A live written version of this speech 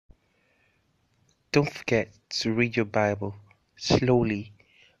Don't forget to read your Bible slowly,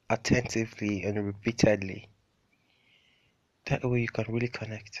 attentively, and repeatedly. That way you can really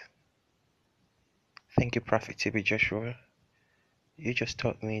connect. Thank you, Prophet TB Joshua. You just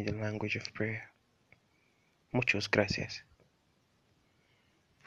taught me the language of prayer. Muchas gracias.